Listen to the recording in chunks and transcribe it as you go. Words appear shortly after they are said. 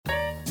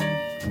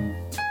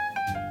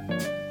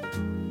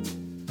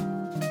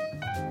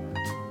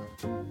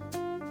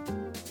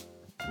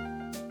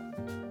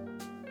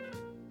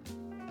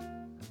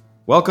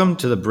Welcome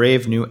to the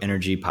Brave New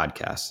Energy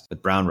podcast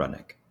with Brown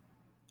Rudnick.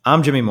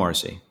 I'm Jimmy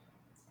Morrissey.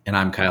 And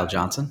I'm Kyle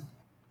Johnson.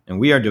 And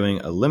we are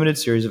doing a limited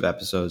series of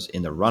episodes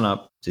in the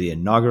run-up to the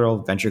inaugural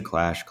Venture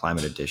Clash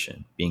Climate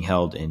Edition being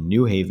held in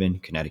New Haven,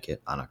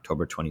 Connecticut on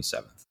October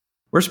 27th.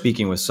 We're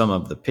speaking with some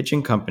of the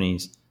pitching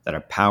companies that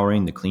are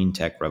powering the clean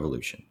tech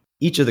revolution.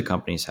 Each of the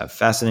companies have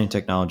fascinating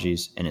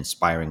technologies and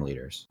inspiring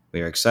leaders.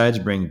 We are excited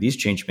to bring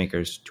these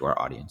changemakers to our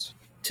audience.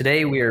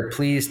 Today, we are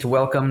pleased to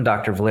welcome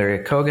Dr.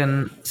 Valeria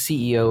Kogan,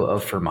 CEO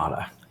of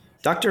Fermata.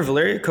 Dr.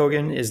 Valeria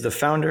Kogan is the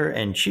founder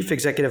and chief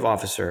executive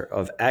officer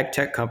of ag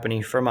tech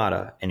company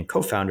Fermata and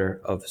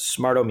co-founder of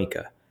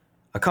Smartomika,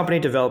 a company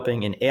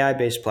developing an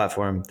AI-based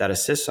platform that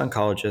assists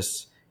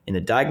oncologists in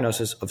the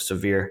diagnosis of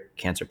severe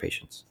cancer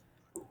patients.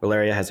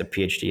 Valeria has a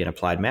PhD in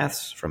applied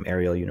maths from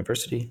Ariel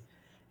University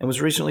and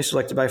was recently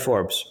selected by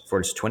Forbes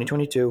for its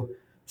 2022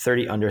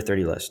 30 Under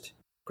 30 list.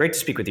 Great to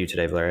speak with you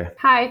today, Valeria.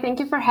 Hi, thank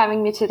you for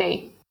having me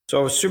today. So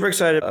I was super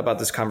excited about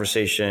this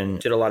conversation.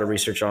 Did a lot of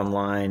research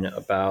online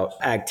about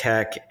ag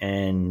tech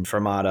and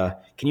Fermata.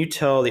 Can you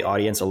tell the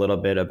audience a little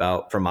bit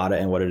about Fermata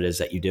and what it is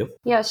that you do?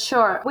 Yes,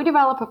 sure. We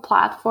develop a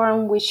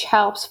platform which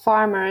helps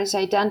farmers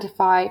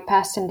identify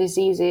pests and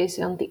diseases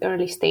on the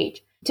early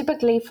stage.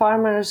 Typically,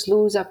 farmers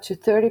lose up to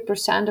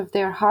 30% of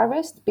their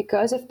harvest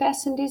because of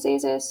pests and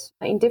diseases.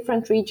 In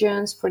different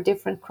regions, for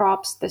different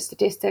crops, the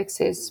statistics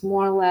is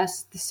more or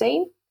less the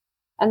same.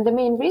 And the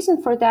main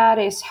reason for that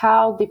is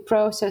how the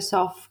process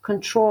of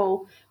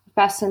control of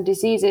pests and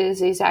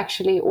diseases is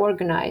actually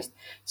organized.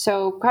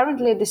 So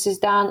currently this is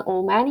done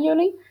all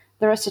manually.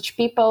 There are such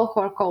people who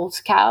are called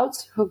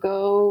scouts who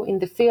go in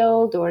the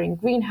field or in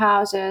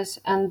greenhouses,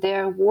 and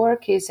their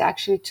work is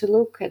actually to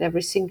look at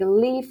every single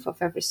leaf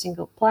of every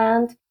single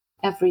plant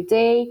every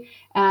day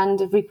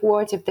and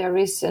report if there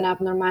is an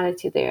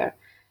abnormality there.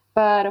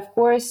 But of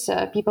course,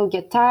 people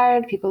get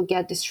tired, people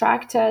get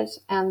distracted,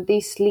 and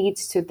this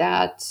leads to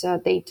that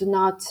they do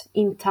not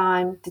in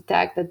time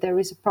detect that there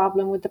is a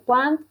problem with the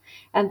plant.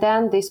 And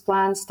then this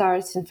plant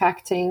starts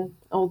infecting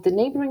all the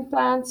neighboring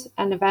plants,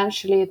 and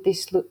eventually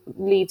this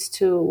leads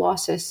to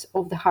losses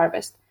of the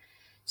harvest.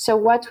 So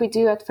what we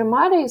do at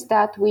Fermata is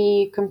that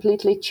we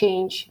completely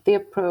change the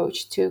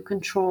approach to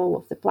control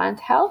of the plant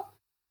health.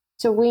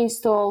 So we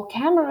install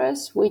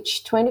cameras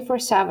which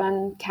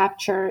 24/7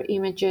 capture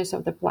images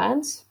of the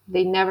plants.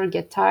 They never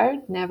get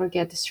tired, never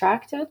get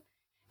distracted.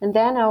 And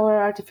then our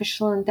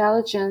artificial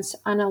intelligence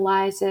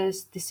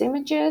analyzes these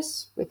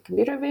images with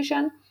computer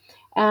vision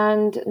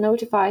and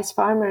notifies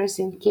farmers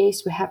in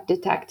case we have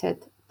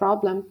detected a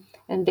problem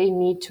and they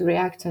need to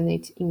react on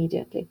it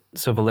immediately.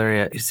 So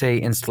Valeria, you say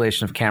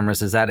installation of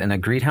cameras, is that in a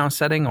greenhouse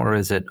setting or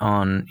is it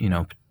on,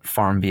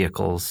 farm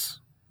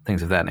vehicles,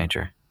 things of that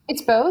nature?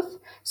 It's both.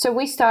 So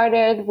we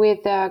started with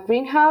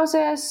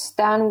greenhouses,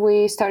 then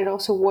we started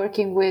also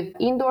working with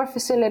indoor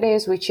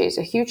facilities, which is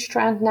a huge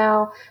trend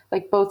now,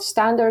 like both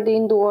standard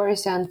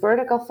indoors and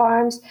vertical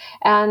farms.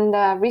 And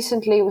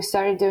recently we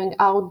started doing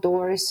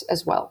outdoors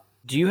as well.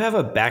 Do you have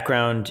a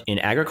background in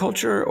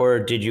agriculture, or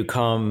did you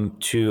come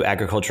to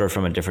agriculture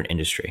from a different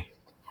industry?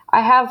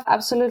 I have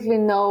absolutely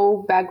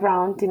no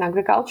background in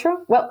agriculture.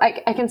 Well,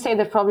 I can say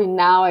that probably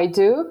now I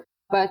do.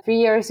 But 3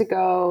 years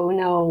ago,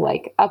 no,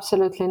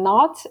 absolutely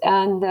not.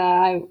 And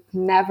I've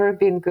never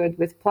been good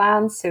with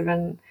plants,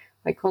 even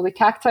all the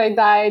cacti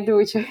died,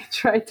 which I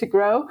tried to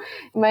grow.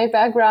 My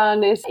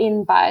background is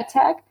in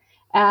biotech.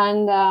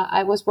 And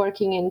I was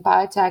working in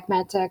biotech,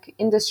 medtech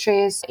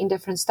industries in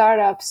different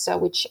startups,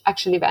 which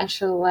actually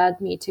eventually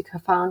led me to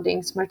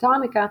co-founding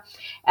Smartomika.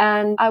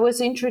 And I was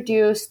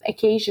introduced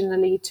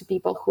occasionally to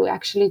people who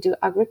actually do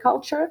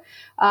agriculture.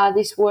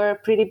 These were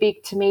pretty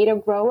big tomato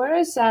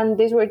growers, and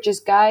these were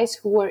just guys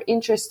who were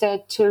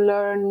interested to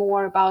learn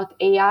more about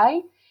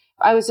AI.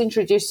 I was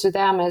introduced to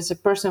them as a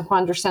person who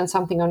understands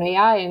something on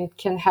AI and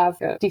can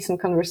have a decent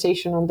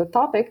conversation on the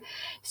topic.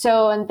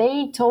 And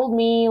they told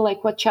me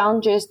what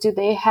challenges do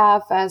they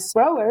have as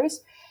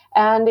growers.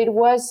 And it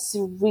was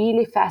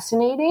really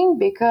fascinating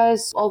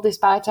because all this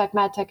biotech,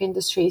 medtech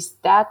industry is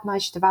that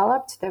much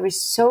developed. There is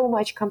so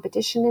much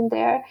competition in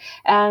there.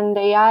 And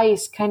AI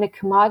is kind of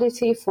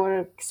commodity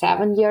for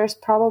 7 years,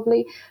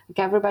 probably.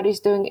 Everybody's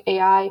doing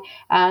AI.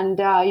 And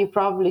you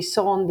probably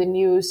saw on the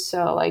news,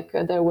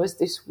 there was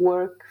this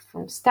work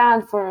from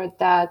Stanford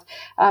that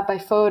by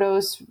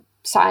photos,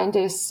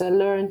 scientists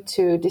learned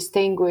to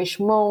distinguish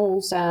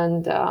moles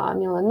and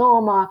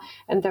melanoma.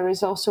 And there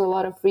is also a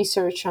lot of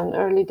research on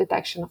early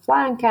detection of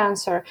lung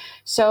cancer.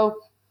 So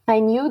I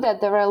knew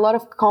that there are a lot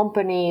of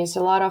companies,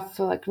 a lot of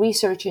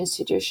research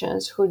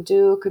institutions who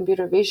do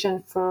computer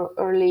vision for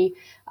early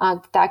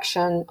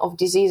detection of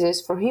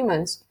diseases for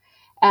humans.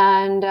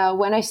 And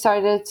when I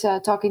started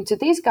talking to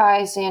these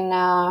guys in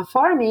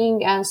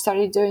farming and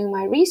started doing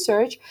my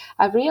research,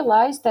 I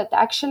realized that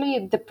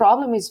actually the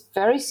problem is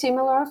very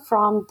similar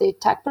from the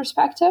tech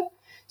perspective.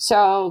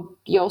 So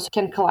you also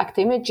can collect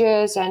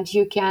images and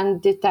you can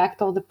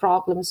detect all the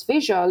problems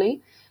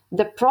visually.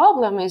 The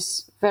problem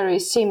is very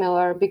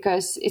similar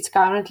because it's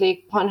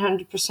currently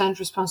 100%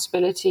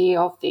 responsibility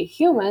of the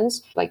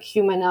humans, like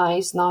human eye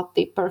is not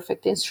the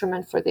perfect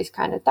instrument for these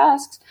kind of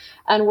tasks.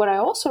 And what I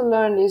also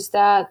learned is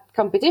that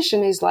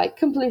competition is like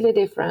completely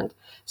different.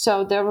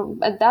 So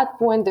at that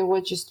point, there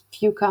were just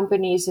few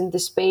companies in the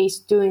space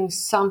doing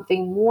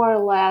something more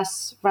or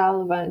less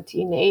relevant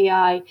in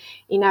AI,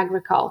 in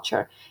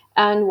agriculture.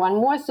 And one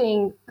more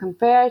thing,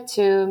 compared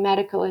to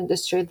medical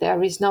industry,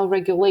 there is no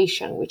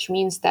regulation, which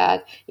means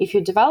that if you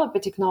develop a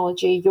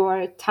technology,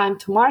 your time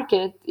to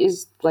market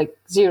is like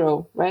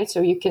zero, right? So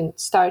you can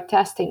start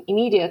testing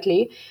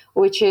immediately,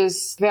 which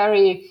is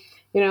very,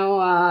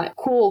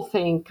 cool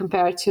thing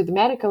compared to the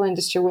medical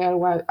industry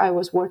where I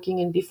was working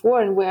in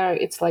before, and where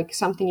it's like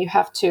something you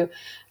have to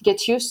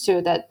get used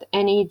to, that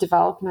any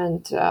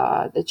development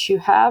that you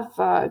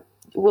have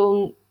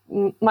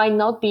might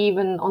not be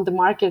even on the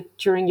market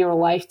during your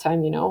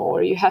lifetime,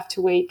 or you have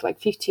to wait like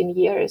 15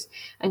 years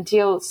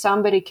until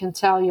somebody can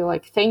tell you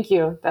like, thank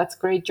you, that's a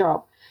great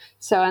job.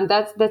 So, and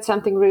that's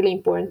something really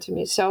important to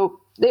me. So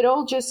it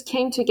all just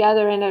came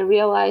together, and I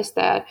realized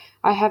that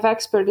I have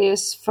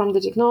expertise from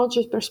the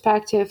technology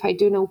perspective. I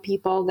do know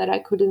people that I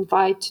could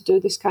invite to do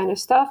this kind of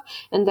stuff,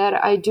 and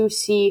that I do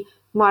see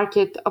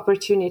market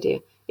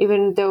opportunity.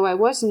 Even though I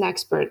was an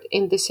expert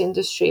in this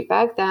industry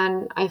back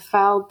then, I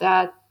felt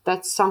that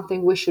that's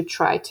something we should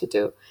try to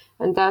do.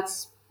 And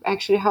that's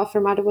actually how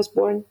Fermata was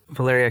born.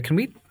 Valeria, can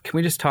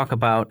we just talk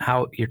about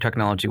how your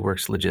technology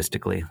works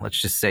logistically? Let's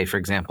just say, for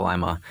example,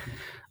 I'm a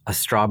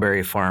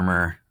strawberry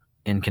farmer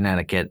in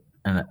Connecticut,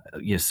 and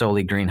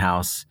solely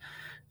greenhouse,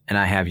 and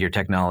I have your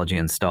technology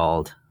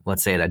installed.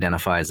 Let's say it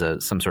identifies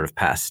some sort of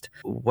pest.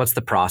 What's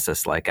the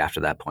process like after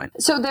that point?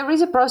 So there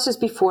is a process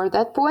before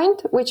that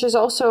point, which is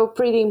also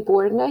pretty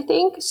important, I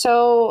think.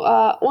 So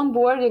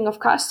onboarding of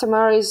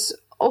customer is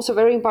also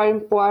very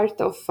important part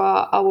of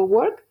our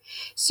work.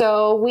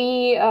 So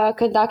we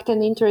conduct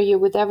an interview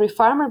with every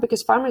farmer,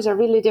 because farmers are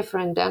really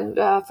different. And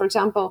for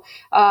example,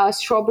 a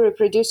strawberry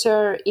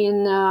producer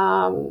in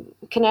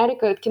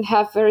Connecticut can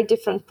have very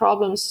different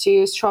problems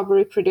to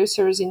strawberry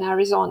producers in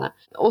Arizona.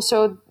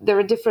 Also, there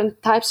are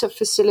different types of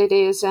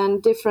facilities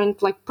and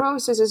different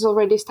processes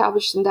already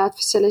established in that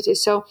facility.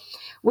 So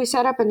we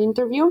set up an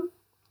interview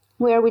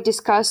where we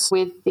discuss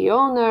with the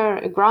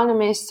owner,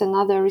 agronomists, and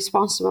other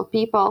responsible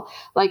people,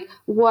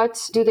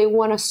 what do they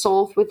want to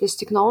solve with this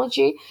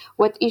technology?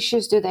 What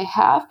issues do they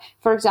have?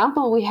 For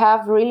example, we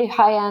have really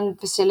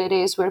high-end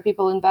facilities where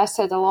people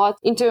invested a lot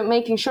into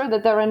making sure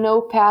that there are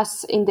no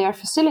pests in their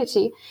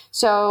facility.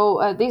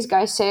 So these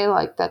guys say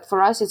that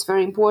for us, it's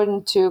very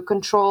important to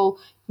control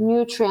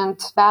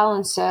nutrient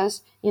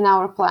balances in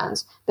our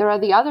plants. There are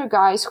the other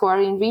guys who are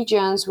in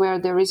regions where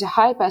there is a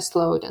high pest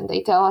load, and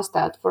they tell us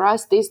that for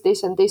us,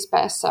 this, and these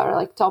pests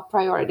are top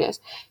priorities.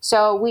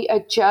 So we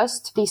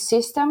adjust the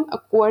system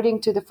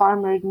according to the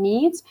farmer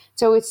needs.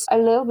 So it's a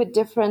little bit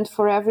different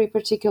for every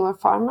particular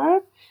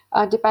farmer,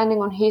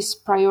 depending on his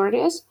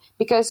priorities.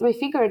 Because we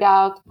figured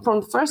out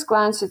from first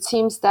glance, it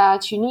seems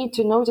that you need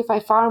to notify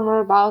farmer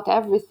about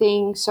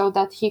everything so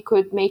that he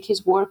could make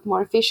his work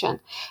more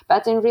efficient.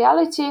 But in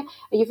reality,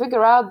 you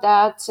figure out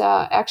that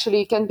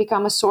actually it can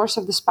become a source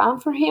of the spam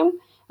for him.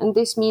 And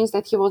this means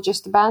that he will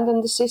just abandon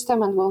the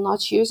system and will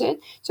not use it.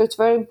 So it's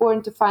very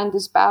important to find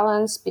this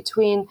balance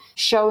between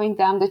showing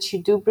them that you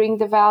do bring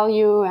the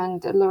value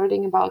and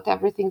alerting about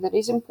everything that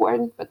is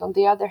important, but on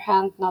the other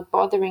hand, not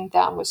bothering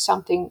them with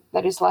something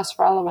that is less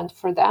relevant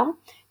for them,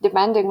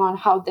 depending on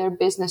how their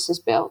business is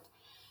built.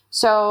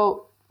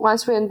 So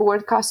once we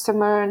onboard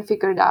customer and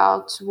figured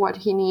out what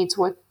he needs,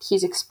 what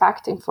he's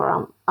expecting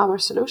from our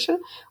solution,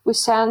 we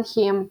send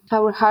him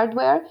our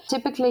hardware.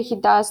 Typically, he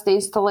does the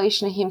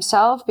installation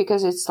himself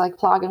because it's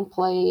plug and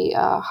play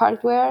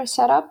hardware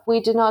setup. We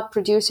do not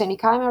produce any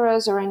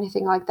cameras or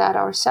anything like that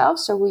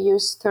ourselves, so we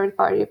use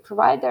third-party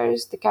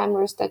providers. The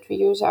cameras that we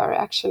use are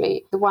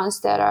actually the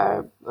ones that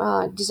are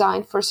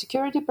designed for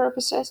security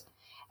purposes.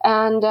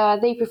 And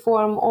they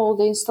perform all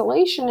the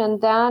installation,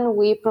 and then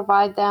we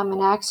provide them an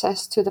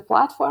access to the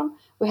platform.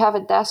 We have a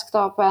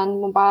desktop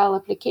and mobile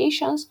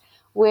applications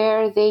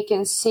where they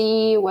can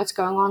see what's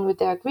going on with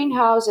their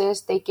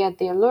greenhouses. They get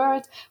the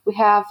alert. We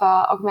have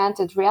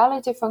augmented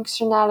reality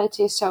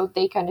functionality, so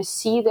they kind of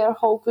see their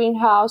whole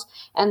greenhouse,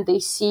 and they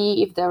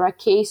see if there are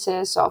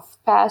cases of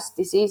pest,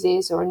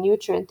 diseases, or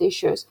nutrient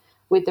issues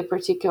with the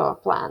particular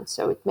plant.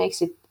 So it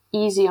makes it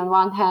easy on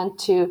one hand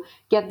to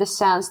get the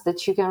sense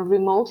that you can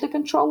remotely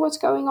control what's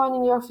going on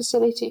in your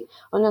facility.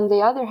 And on the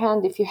other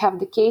hand, if you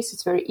have the case,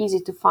 it's very easy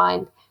to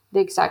find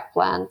the exact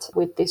plant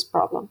with this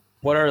problem.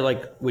 What are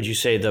would you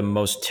say the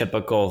most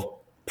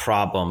typical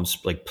problems,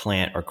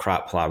 plant or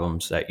crop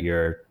problems that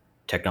your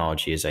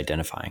technology is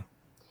identifying?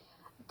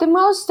 The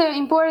most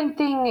important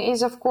thing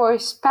is, of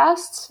course,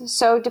 pests.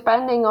 So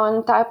depending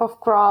on type of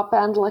crop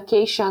and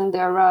location,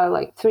 there are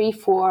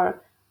 3-4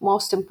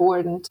 most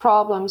important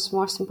problems,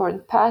 most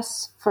important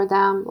pests for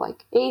them,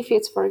 like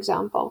aphids, for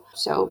example.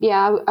 So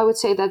yeah, I would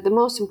say that the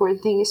most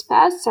important thing is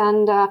pests,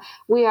 and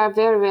we are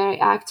very, very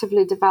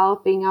actively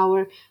developing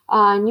our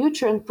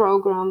nutrient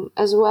program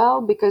as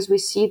well, because we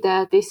see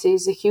that this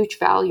is a huge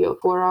value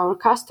for our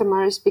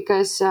customers,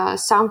 because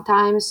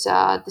sometimes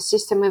the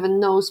system even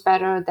knows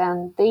better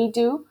than they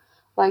do,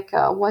 like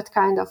what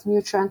kind of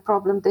nutrient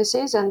problem this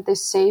is, and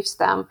this saves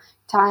them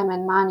time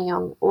and money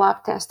on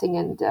lab testing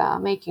and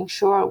making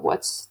sure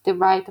what's the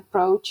right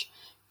approach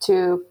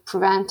to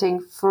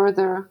preventing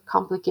further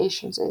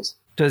complications is.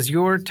 Does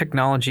your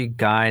technology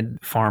guide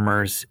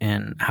farmers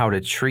in how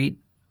to treat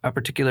a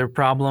particular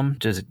problem?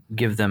 Does it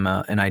give them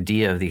an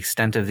idea of the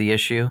extent of the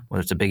issue,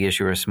 whether it's a big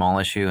issue or a small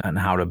issue, and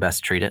how to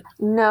best treat it?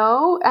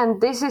 No,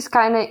 and this is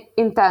kind of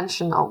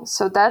intentional.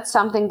 So that's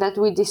something that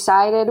we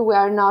decided we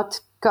are not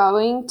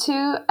going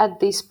to, at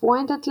this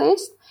point at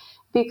least,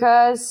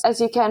 because as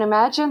you can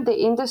imagine, the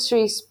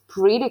industry is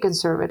pretty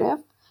conservative.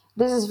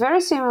 This is very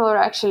similar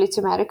actually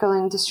to medical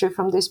industry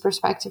from this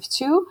perspective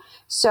too.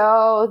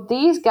 So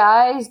these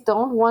guys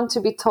don't want to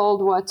be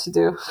told what to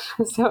do.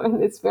 So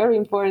it's very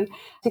important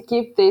to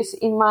keep this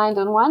in mind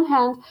on one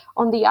hand.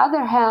 On the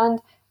other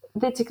hand,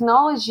 the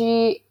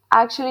technology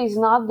actually is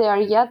not there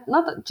yet,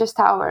 not just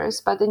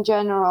ours, but in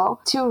general,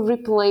 to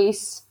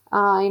replace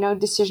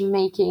decision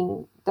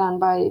making done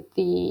by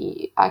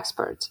the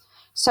experts.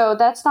 So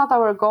that's not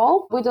our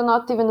goal. We do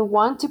not even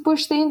want to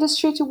push the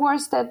industry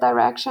towards that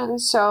direction.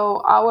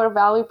 So our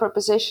value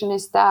proposition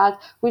is that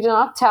we do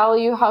not tell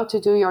you how to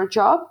do your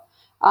job.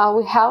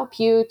 We help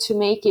you to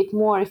make it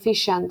more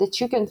efficient, that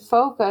you can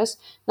focus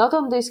not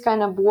on these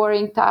kind of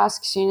boring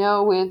tasks,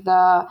 with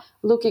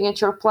looking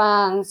at your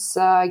plants,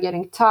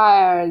 getting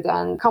tired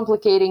and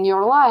complicating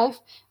your life.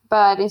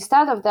 But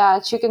instead of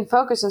that, you can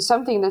focus on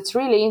something that's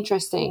really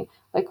interesting,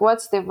 like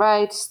what's the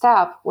right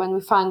step when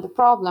we find the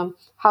problem,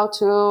 how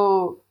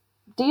to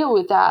deal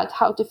with that,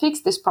 how to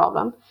fix this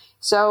problem.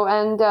 So,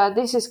 and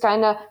this is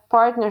kind of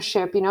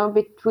partnership,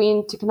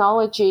 between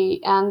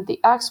technology and the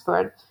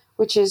expert,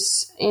 which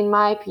is, in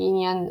my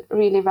opinion,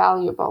 really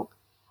valuable.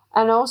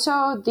 And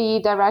also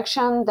the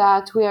direction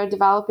that we are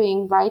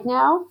developing right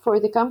now for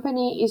the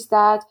company is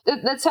that's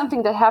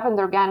something that happened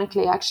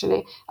organically,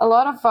 actually. A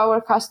lot of our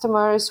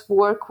customers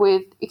work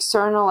with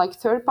external, like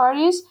third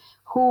parties,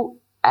 who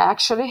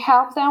actually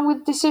help them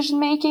with decision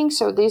making.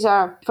 So these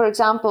are, for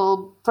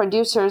example,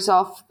 producers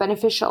of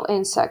beneficial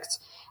insects,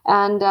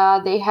 and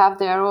they have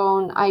their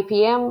own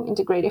IPM,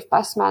 integrative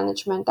pest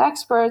management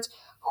experts,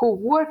 who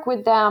work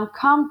with them,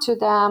 come to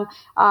them,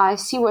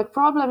 see what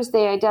problems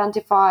they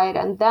identified,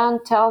 and then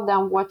tell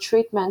them what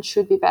treatment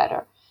should be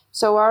better.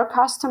 So our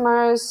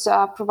customers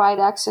provide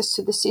access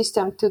to the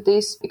system to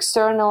these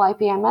external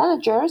IPM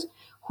managers,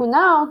 who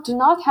now do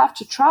not have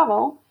to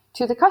travel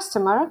to the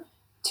customer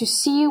to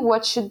see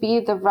what should be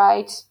the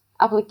right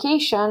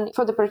application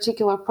for the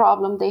particular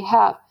problem they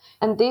have.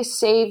 And this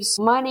saves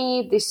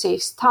money, this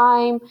saves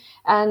time,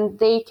 and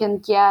they can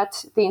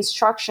get the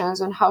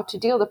instructions on how to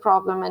deal with the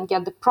problem and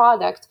get the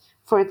product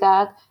for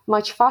that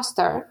much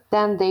faster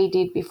than they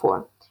did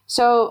before.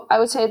 So I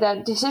would say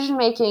that decision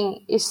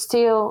making is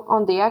still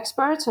on the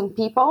experts, on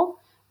people,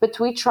 but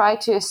we try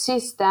to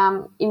assist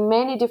them in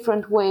many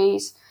different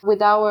ways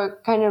with our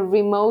kind of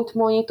remote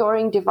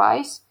monitoring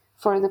device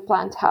for the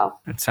plant health.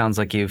 It sounds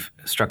like you've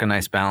struck a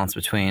nice balance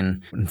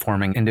between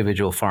informing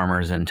individual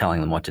farmers and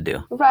telling them what to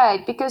do.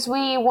 Right, because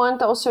we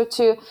want also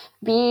to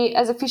be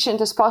as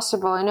efficient as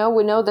possible.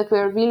 We know that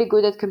we're really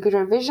good at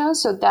computer vision,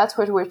 so that's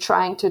what we're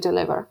trying to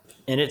deliver.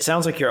 And it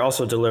sounds like you're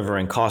also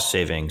delivering cost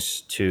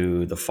savings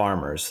to the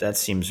farmers. That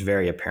seems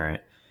very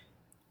apparent.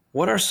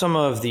 What are some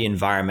of the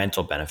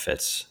environmental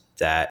benefits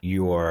that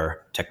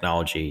your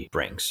technology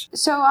brings?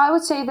 So I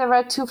would say there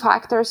are two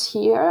factors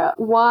here.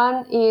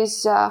 One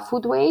is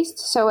food waste.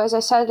 So as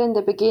I said in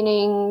the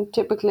beginning,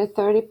 typically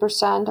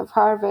 30% of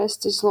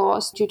harvest is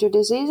lost due to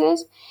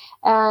diseases.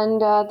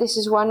 And this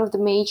is one of the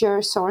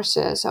major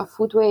sources of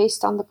food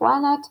waste on the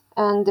planet,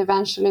 and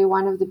eventually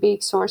one of the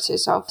big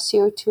sources of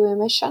CO2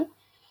 emission.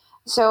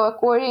 So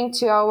according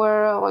to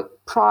our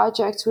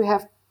projects we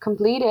have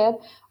completed,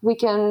 we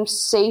can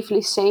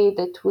safely say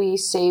that we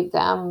save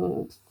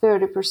them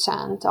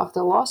 30% of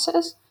the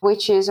losses,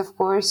 which is, of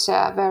course,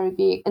 a very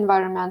big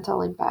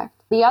environmental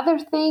impact. The other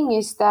thing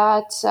is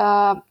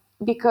that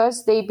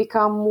because they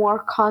become more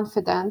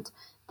confident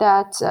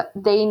that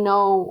they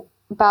know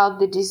about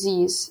the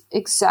disease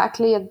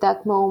exactly at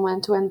that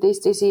moment when this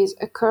disease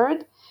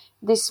occurred,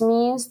 this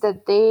means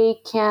that they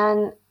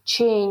can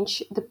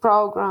change the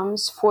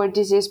programs for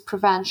disease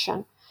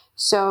prevention.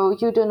 So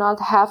you do not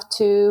have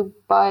to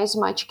buy as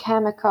much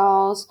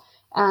chemicals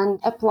and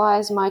apply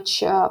as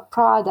much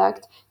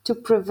product to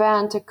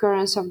prevent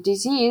occurrence of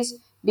disease,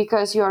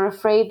 because you're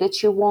afraid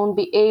that you won't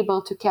be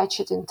able to catch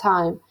it in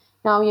time.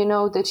 Now you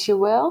know that you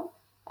will,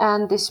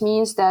 and this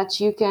means that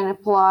you can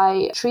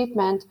apply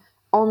treatment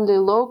only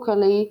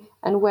locally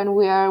and when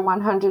we are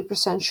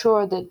 100%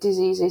 sure that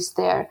disease is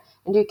there.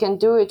 And you can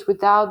do it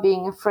without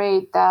being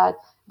afraid that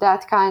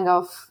that kind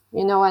of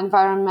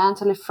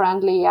environmentally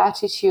friendly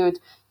attitude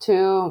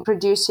to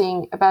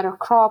producing a better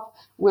crop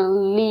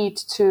will lead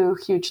to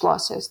huge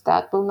losses.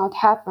 That will not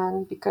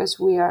happen because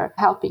we are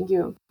helping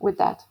you with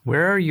that.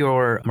 Where are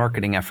your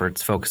marketing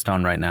efforts focused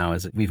on right now?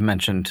 We've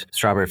mentioned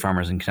strawberry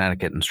farmers in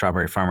Connecticut and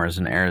strawberry farmers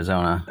in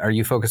Arizona. Are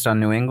you focused on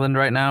New England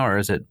right now, or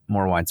is it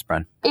more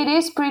widespread? It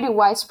is pretty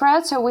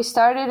widespread. So we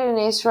started in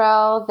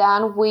Israel,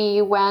 then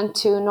we went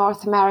to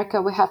North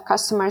America. We have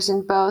customers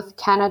in both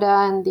Canada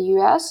and the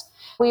US.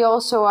 We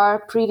also are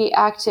pretty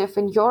active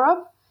in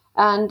Europe.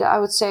 And I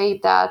would say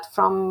that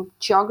from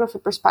geography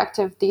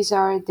perspective, these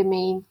are the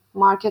main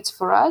markets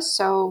for us.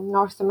 So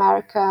North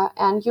America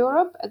and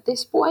Europe at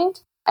this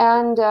point.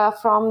 And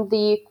from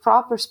the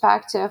crop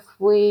perspective,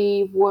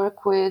 we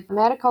work with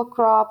medical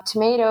crop,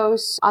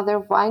 tomatoes, other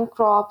vine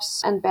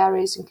crops, and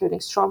berries,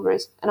 including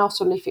strawberries, and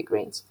also leafy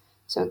greens.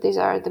 So these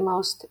are the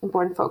most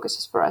important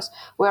focuses for us.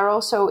 We're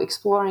also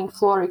exploring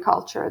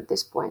floriculture at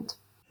this point.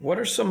 What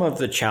are some of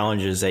the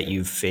challenges that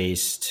you've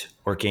faced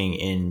working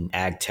in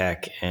ag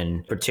tech,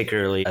 and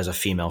particularly as a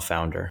female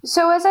founder?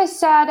 So as I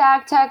said,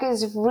 ag tech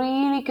is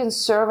really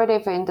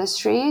conservative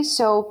industry.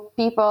 So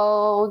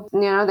people,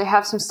 they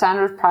have some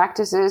standard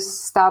practices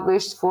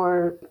established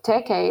for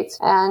decades,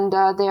 and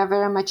they are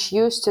very much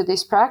used to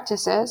these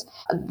practices.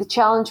 The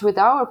challenge with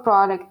our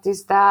product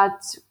is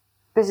that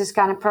this is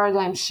kind of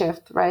paradigm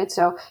shift, right?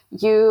 So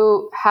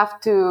you have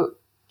to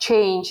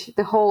change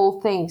the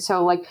whole thing.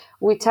 So like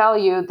we tell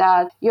you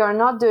that you're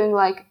not doing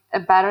like a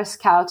better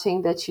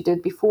scouting that you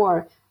did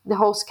before. The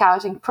whole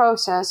scouting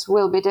process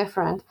will be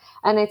different.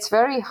 And it's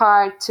very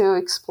hard to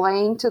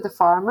explain to the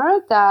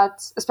farmer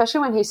that, especially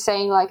when he's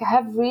saying like, I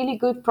have really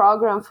good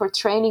program for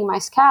training my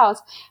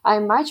scouts.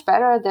 I'm much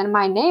better than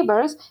my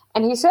neighbors.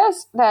 And he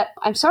says that,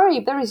 I'm sorry,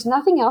 there is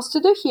nothing else to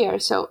do here.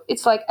 So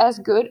it's like as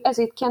good as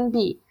it can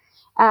be.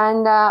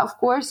 And of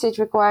course, it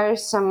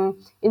requires some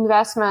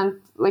investment,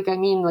 like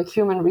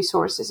human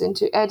resources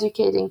into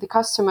educating the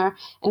customer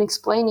and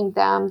explaining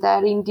them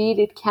that indeed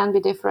it can be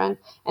different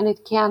and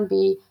it can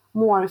be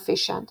more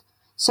efficient.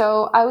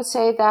 So I would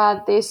say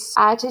that this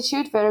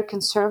attitude, very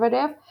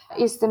conservative,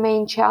 is the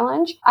main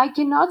challenge. I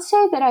cannot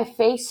say that I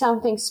face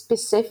something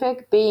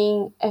specific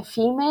being a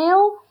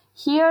female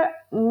here.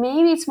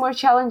 Maybe it's more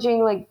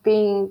challenging like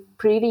being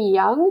pretty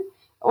young.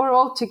 Or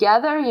all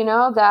together,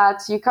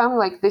 that you come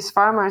like these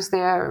farmers,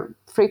 they're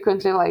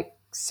frequently like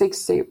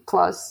 60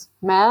 plus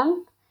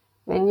men,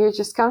 and you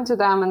just come to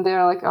them and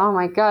they're like, oh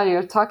my God,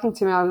 you're talking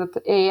to me about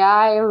the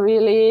AI,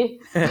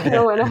 really? I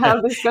don't want to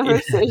have this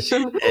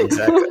conversation.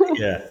 Exactly,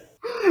 yeah.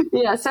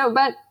 Yeah, so,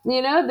 but,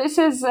 this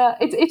is,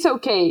 it's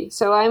okay.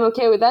 So I'm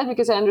okay with that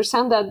because I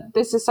understand that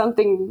this is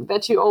something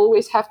that you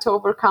always have to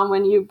overcome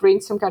when you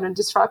bring some kind of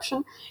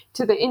disruption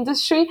to the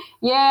industry.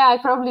 Yeah, I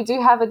probably do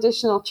have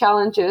additional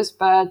challenges,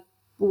 but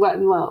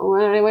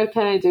what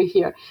can I do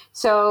here?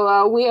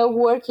 So we are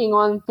working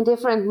on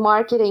different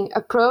marketing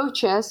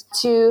approaches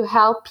to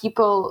help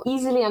people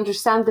easily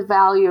understand the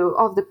value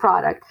of the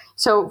product.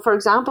 So, for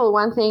example,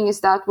 one thing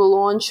is that we'll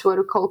launch what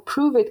we call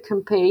Prove It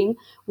campaign,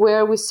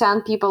 where we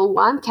send people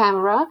one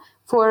camera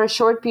for a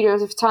short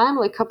period of time,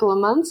 like a couple of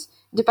months,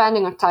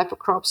 depending on type of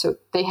crop, so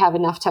they have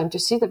enough time to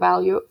see the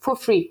value for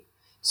free.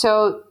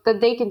 So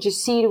that they can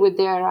just see it with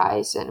their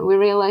eyes. And we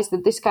realize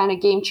that this kind of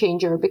game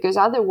changer, because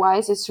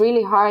otherwise it's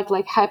really hard,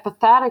 like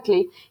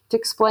hypothetically, to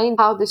explain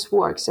how this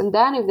works. And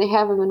then if they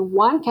have even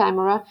one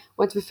camera,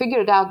 what we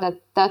figured out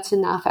that that's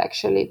enough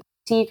actually.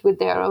 See it with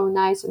their own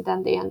eyes and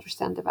then they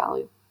understand the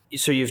value.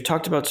 So you've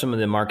talked about some of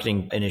the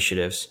marketing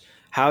initiatives.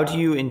 How do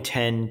you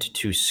intend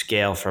to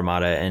scale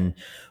Fermata, and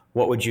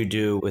what would you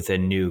do with a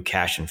new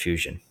cash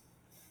infusion?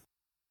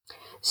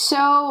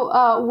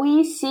 So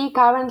we see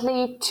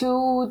currently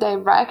two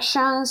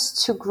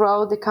directions to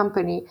grow the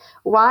company.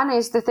 One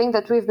is the thing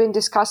that we've been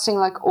discussing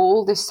like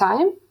all this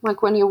time,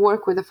 like when you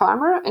work with a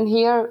farmer. And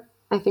here,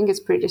 I think it's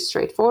pretty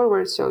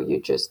straightforward. So you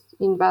just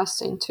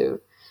invest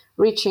into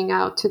reaching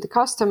out to the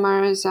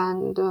customers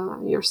and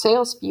your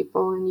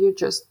salespeople, and you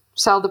just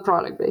sell the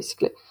product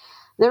basically.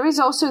 There is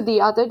also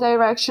the other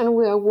direction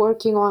we are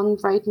working on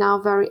right now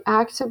very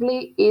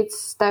actively.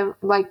 It's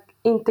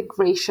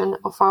integration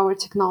of our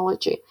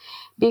technology,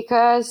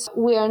 because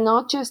we are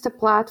not just a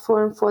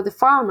platform for the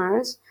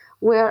farmers,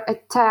 we're a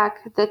tech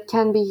that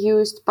can be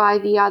used by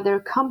the other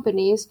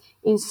companies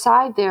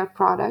inside their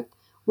product,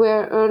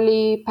 where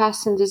early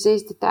pest and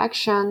disease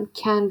detection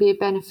can be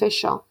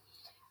beneficial.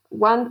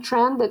 One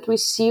trend that we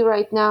see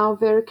right now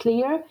very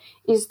clear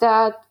is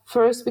that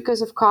first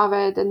because of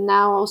COVID and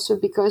now also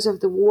because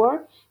of the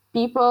war,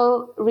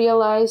 people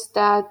realize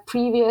that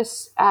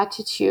previous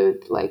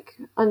attitude, like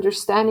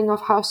understanding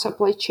of how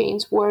supply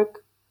chains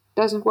work,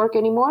 doesn't work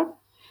anymore.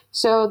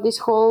 So this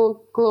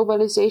whole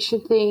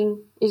globalization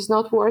thing is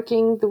not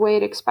working the way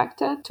it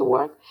expected to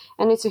work,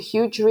 and it's a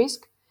huge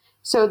risk.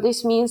 So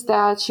this means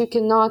that you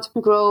cannot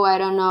grow,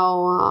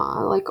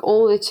 like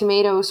all the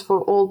tomatoes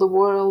for all the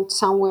world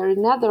somewhere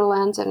in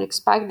Netherlands and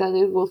expect that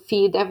it will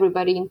feed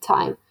everybody in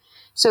time.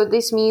 So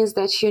this means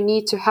that you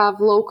need to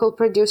have local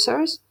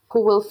producers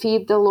who will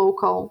feed the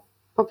local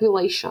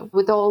population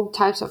with all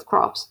types of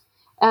crops.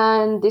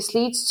 And this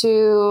leads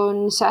to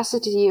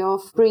necessity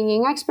of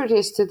bringing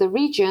expertise to the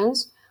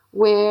regions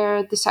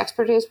where this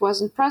expertise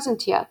wasn't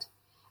present yet.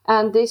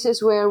 And this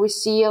is where we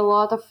see a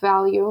lot of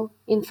value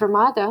in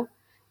Fermata,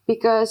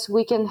 because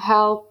we can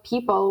help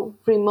people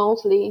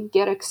remotely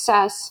get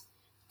access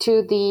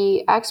to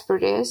the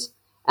expertise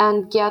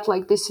and get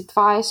like this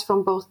advice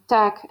from both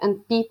tech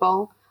and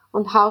people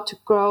on how to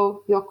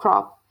grow your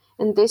crop.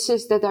 And this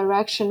is the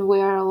direction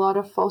where a lot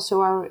of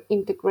also our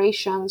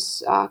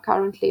integrations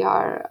currently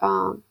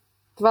are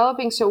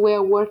developing. So we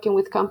are working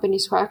with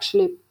companies who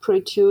actually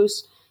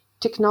produce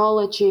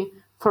technology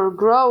for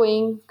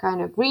growing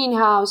kind of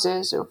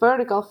greenhouses or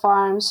vertical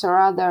farms or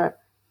other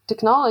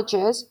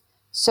technologies,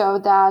 so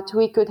that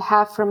we could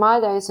have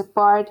Fermata as a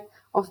part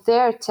of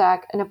their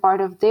tech and a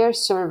part of their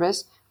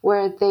service,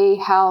 where they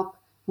help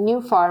new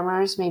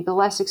farmers, maybe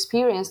less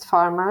experienced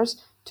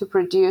farmers, to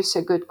produce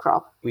a good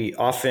crop. We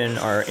often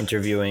are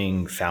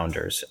interviewing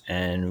founders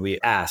and we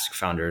ask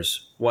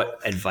founders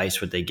what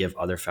advice would they give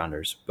other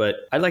founders.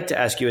 But I'd like to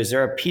ask you, is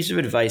there a piece of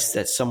advice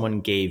that someone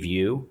gave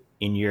you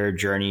in your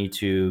journey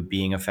to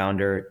being a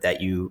founder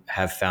that you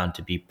have found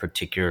to be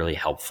particularly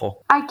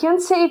helpful? I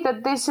can't say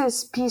that this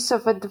is piece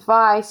of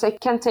advice. I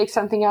can't take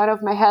something out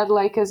of my head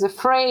like as a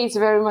phrase,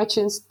 very much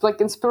like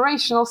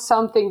inspirational,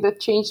 something that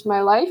changed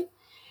my life.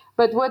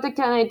 But what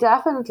I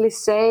definitely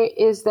say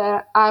is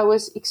that I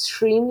was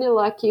extremely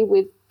lucky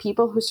with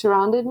people who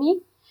surrounded me,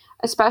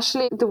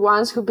 especially the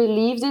ones who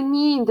believed in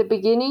me in the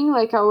beginning,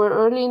 like our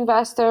early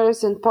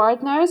investors and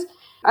partners.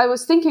 I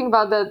was thinking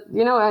about that,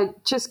 I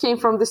just came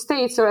from the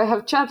States, so I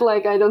have jet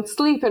lag, I don't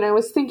sleep. And I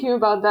was thinking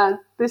about that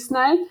this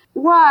night.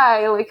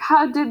 Why? Like,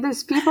 how did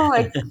these people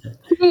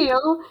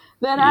feel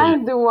that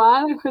I'm the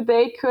one who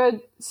they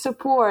could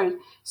support?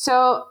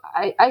 So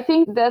I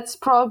think that's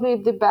probably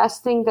the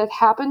best thing that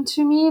happened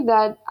to me,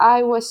 that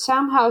I was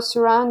somehow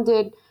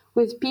surrounded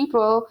with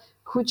people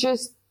who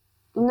just,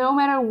 no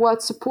matter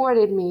what,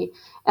 supported me.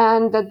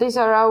 And that these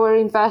are our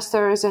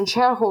investors and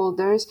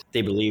shareholders.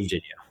 They believed in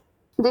you.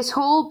 This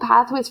whole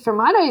path with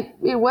Fermata,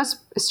 it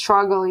was a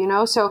struggle,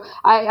 So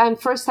I'm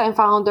first-time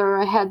founder.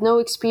 I had no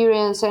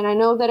experience, and I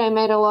know that I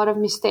made a lot of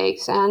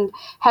mistakes. And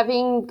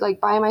having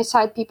by my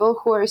side people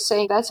who are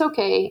saying, that's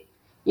okay,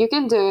 you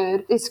can do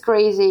it, it's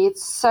crazy,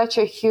 it's such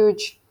a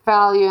huge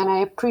value, and I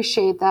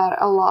appreciate that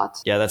a lot.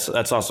 Yeah,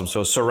 that's awesome.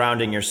 So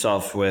surrounding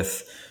yourself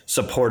with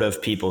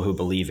supportive people who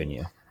believe in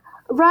you.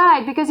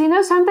 Right, because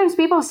sometimes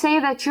people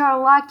say that you're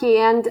lucky,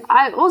 and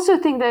I also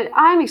think that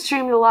I'm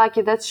extremely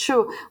lucky, that's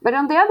true. But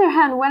on the other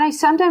hand, when I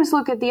sometimes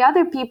look at the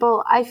other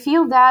people, I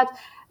feel that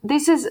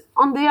this is,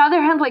 on the other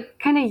hand,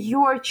 kind of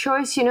your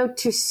choice,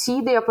 to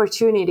see the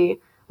opportunity,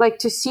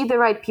 to see the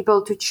right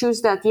people, to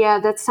choose that,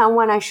 that's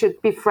someone I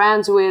should be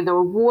friends with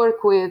or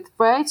work with,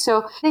 right?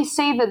 So they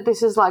say that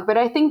this is luck, but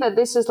I think that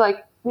this is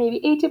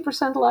maybe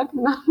 80% luck,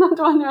 not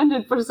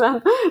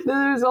 100%.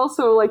 There is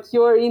also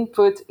your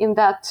input in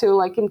that too,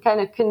 in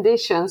kind of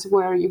conditions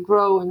where you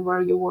grow and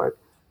where you work.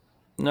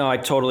 No, I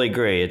totally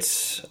agree.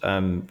 It's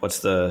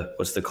what's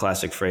the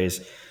classic phrase?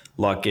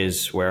 Luck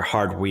is where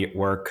hard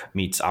work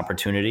meets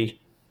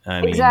opportunity.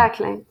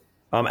 Exactly.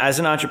 As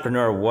an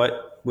entrepreneur,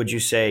 what would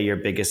you say your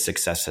biggest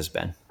success has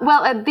been?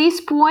 Well, at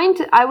this point,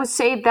 I would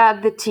say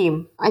that the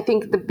team. I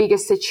think the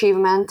biggest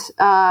achievement,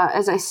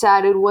 as I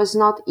said, it was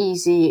not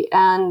easy.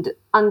 And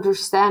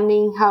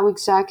understanding how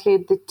exactly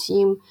the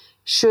team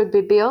should be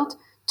built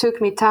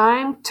took me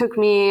time, took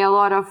me a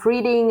lot of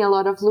reading, a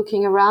lot of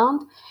looking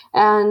around.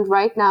 And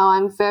right now,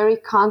 I'm very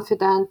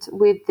confident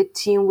with the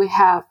team we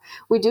have.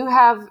 We do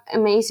have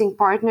amazing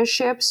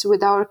partnerships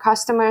with our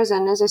customers.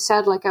 And as I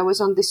said, I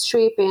was on this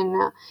trip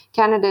in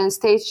Canada and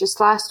States just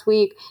last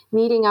week,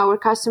 meeting our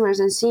customers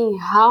and seeing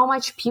how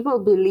much people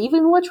believe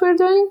in what we're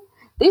doing.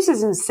 This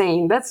is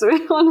insane. That's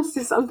really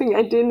honestly something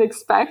I didn't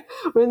expect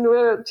when we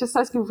were just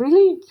asking,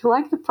 really, you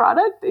like the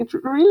product? It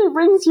really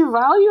brings you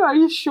value? Are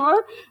you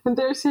sure? And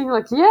they're saying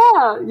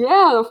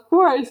yeah, of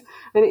course.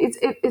 And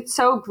it's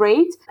so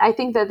great. I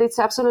think that it's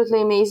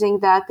absolutely amazing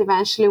that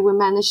eventually we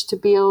managed to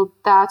build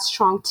that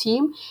strong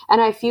team.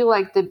 And I feel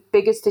like the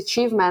biggest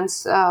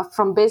achievements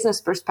from business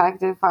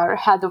perspective are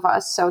ahead of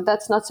us. So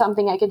that's not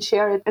something I can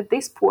share at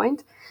this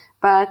point.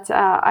 But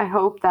I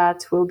hope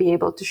that we'll be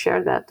able to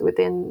share that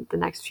within the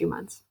next few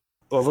months.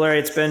 Well, Valeria,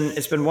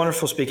 it's been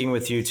wonderful speaking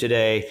with you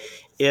today.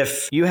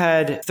 If you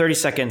had 30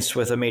 seconds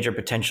with a major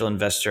potential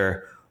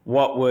investor,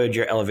 what would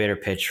your elevator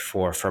pitch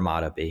for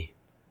Fermata be?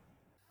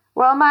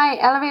 Well, my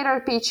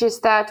elevator pitch is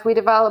that we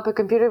develop a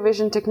computer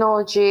vision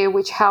technology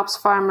which helps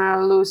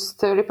farmers lose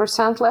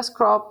 30% less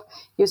crop,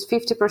 use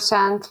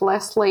 50%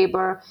 less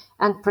labor,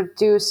 and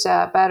produce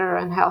a better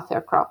and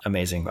healthier crop.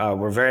 Amazing.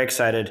 We're very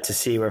excited to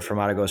see where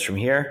Fermata goes from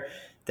here.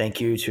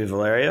 Thank you to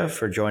Valeria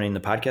for joining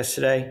the podcast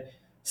today.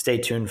 Stay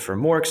tuned for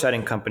more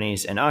exciting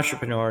companies and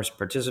entrepreneurs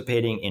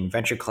participating in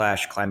Venture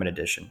Clash Climate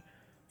Edition.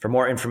 For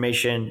more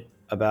information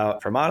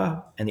about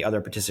Fermata and the other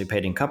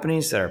participating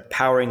companies that are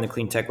powering the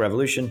clean tech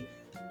revolution,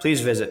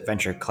 please visit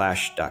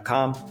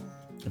ventureclash.com.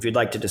 If you'd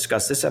like to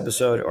discuss this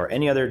episode or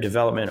any other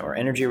development or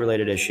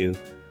energy-related issue,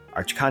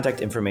 Our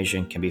contact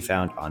information can be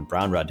found on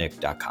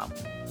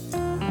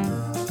brownrudnick.com.